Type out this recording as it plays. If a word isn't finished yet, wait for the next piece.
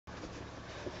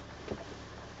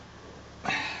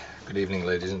Good evening,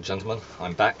 ladies and gentlemen.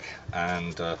 I'm back,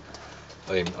 and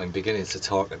I'm beginning to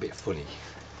talk a bit funny.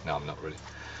 No, I'm not really.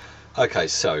 Okay,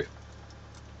 so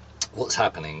what's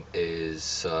happening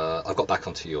is I've got back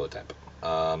onto EURdEP.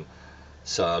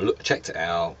 So I checked it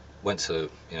out, went to,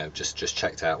 just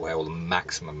checked out where all the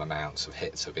maximum amounts of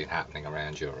hits have been happening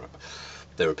around Europe.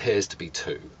 There appears to be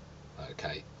two.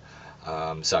 Okay.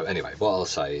 So anyway, what I'll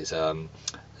say is a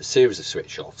series of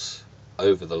switch-offs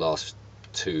over the last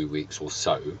 2 weeks or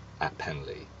so at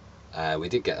Penley. We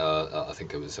did get I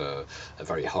think it was a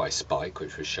very high spike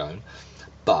which was shown,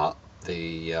 but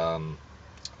the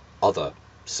other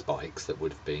spikes that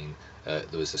would have been, there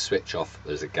was a switch off,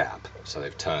 there's a gap, so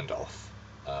they've turned off.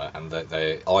 And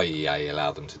the IAEA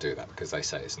allow them to do that because they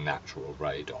say it's natural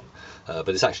radon, but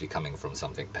it's actually coming from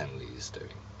something Penley is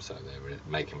doing, so they're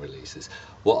making releases.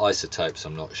 What isotopes,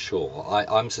 I'm not sure.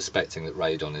 I'm suspecting that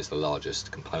radon is the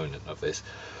largest component of this,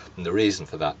 and the reason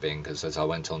for that being because as I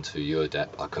went on to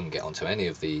EURdEP, I couldn't get onto any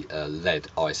of the lead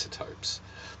isotopes,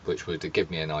 which would give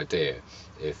me an idea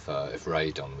if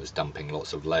radon was dumping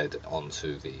lots of lead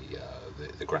onto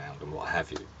the ground and what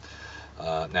have you.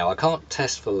 Now I can't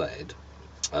test for lead,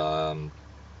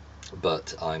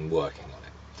 but I'm working on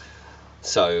it.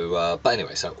 So, but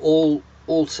anyway, so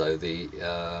also the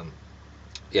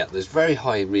there's very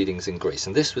high readings in Greece,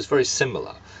 and this was very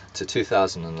similar to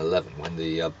 2011 when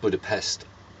the Budapest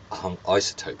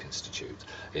Isotope Institute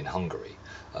in Hungary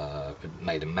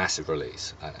made a massive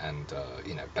release, and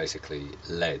basically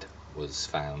lead was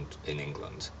found in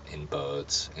England in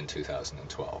birds in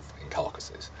 2012 in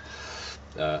carcasses.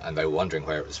 And they were wondering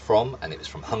where it was from, and it was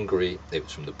from Hungary. It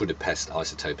was from the Budapest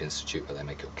Isotope Institute, where they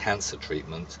make your cancer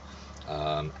treatment,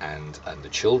 and the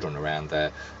children around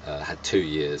there had 2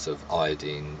 years of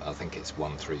iodine. I think it's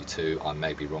 132. I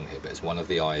may be wrong here, but it's one of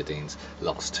the iodines.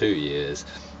 Lost 2 years,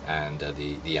 and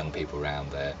the young people around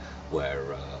there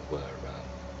were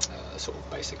sort of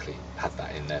basically had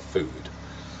that in their food.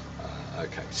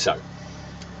 Okay, so.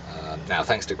 Now,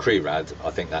 thanks to CRERAD,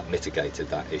 I think that mitigated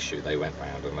that issue. They went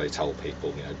round and they told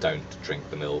people, don't drink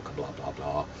the milk and blah blah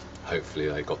blah. Hopefully,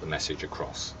 they got the message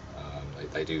across.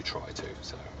 They do try to.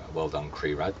 So, well done,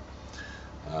 CRERAD.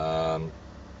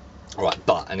 Right,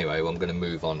 but anyway, I'm going to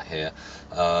move on here.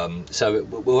 So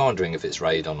we're wondering if it's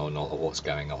radon or not, or what's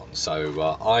going on.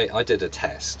 So I did a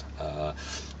test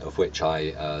of which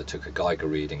I took a Geiger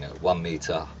reading at 1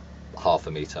 meter, half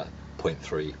a meter,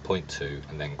 0.3, 0.2,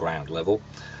 and then ground level.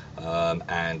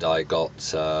 And I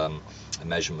got a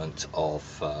measurement of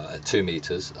at 2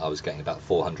 meters. I was getting about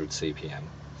 400 CPM.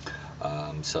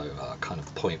 So kind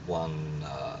of 0.1,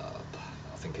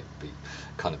 I think it would be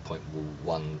kind of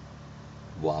 0.11,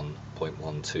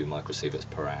 0.12 microsieverts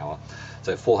per hour.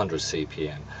 So 400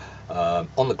 CPM.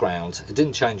 On the ground, it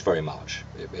didn't change very much.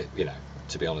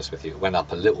 To be honest with you, it went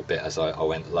up a little bit as I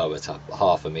went lower to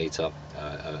half a meter.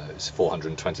 It's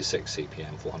 426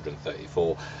 CPM,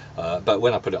 434. But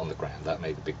when I put it on the ground, that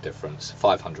made a big difference.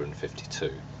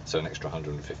 552, so an extra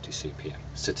 150 CPM,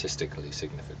 statistically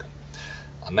significant.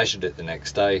 I measured it the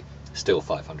next day, still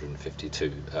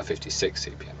 552, 56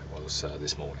 CPM it was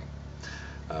this morning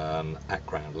at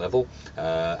ground level,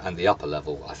 and the upper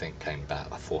level I think came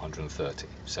about 430.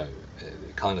 So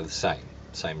kind of the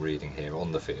same reading here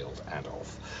on the field and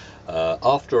off.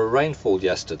 After a rainfall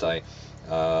yesterday,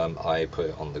 I put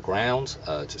it on the ground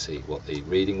to see what the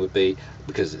reading would be.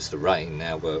 Because it's the rain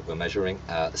now, we're measuring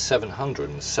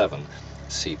 707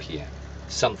 CPM,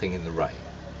 something in the rain.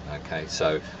 Okay,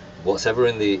 so whatever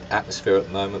in the atmosphere at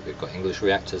the moment, we've got English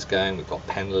reactors going, we've got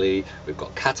Penley, we've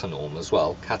got Catternom as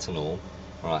well. Catternom,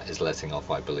 right, is letting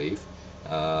off, I believe.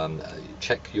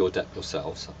 Check EURdEP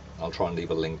yourselves. I'll try and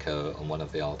leave a link on one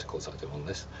of the articles I do on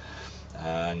this,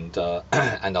 and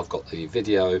and I've got the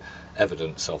video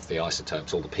evidence of the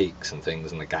isotopes, all the peaks and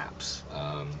things and the gaps.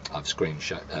 I've screen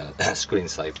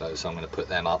saved those, so I'm going to put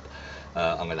them up.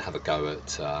 I'm going to have a go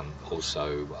at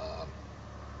also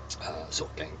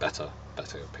sort of getting better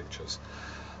pictures,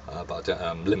 but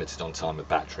I'm limited on time with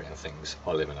battery and things.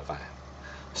 I live in a van.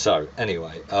 So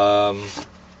anyway,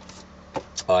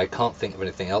 I can't think of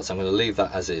anything else. I'm going to leave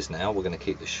that as is now. We're going to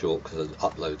keep this short because the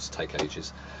uploads take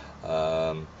ages.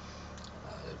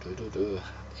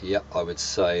 Yep, I would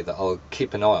say that I'll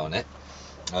keep an eye on it.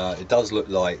 It does look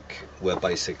like we're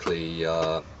basically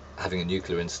having a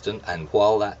nuclear incident, and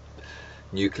while that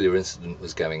nuclear incident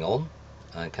was going on,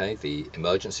 okay, the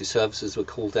emergency services were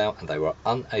called out and they were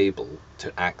unable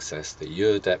to access the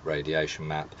EURdEP radiation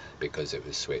map because it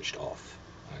was switched off.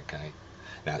 Okay.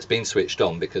 Now it's been switched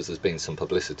on because there's been some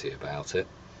publicity about it.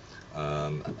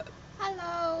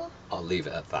 Hello. I'll leave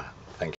it at that.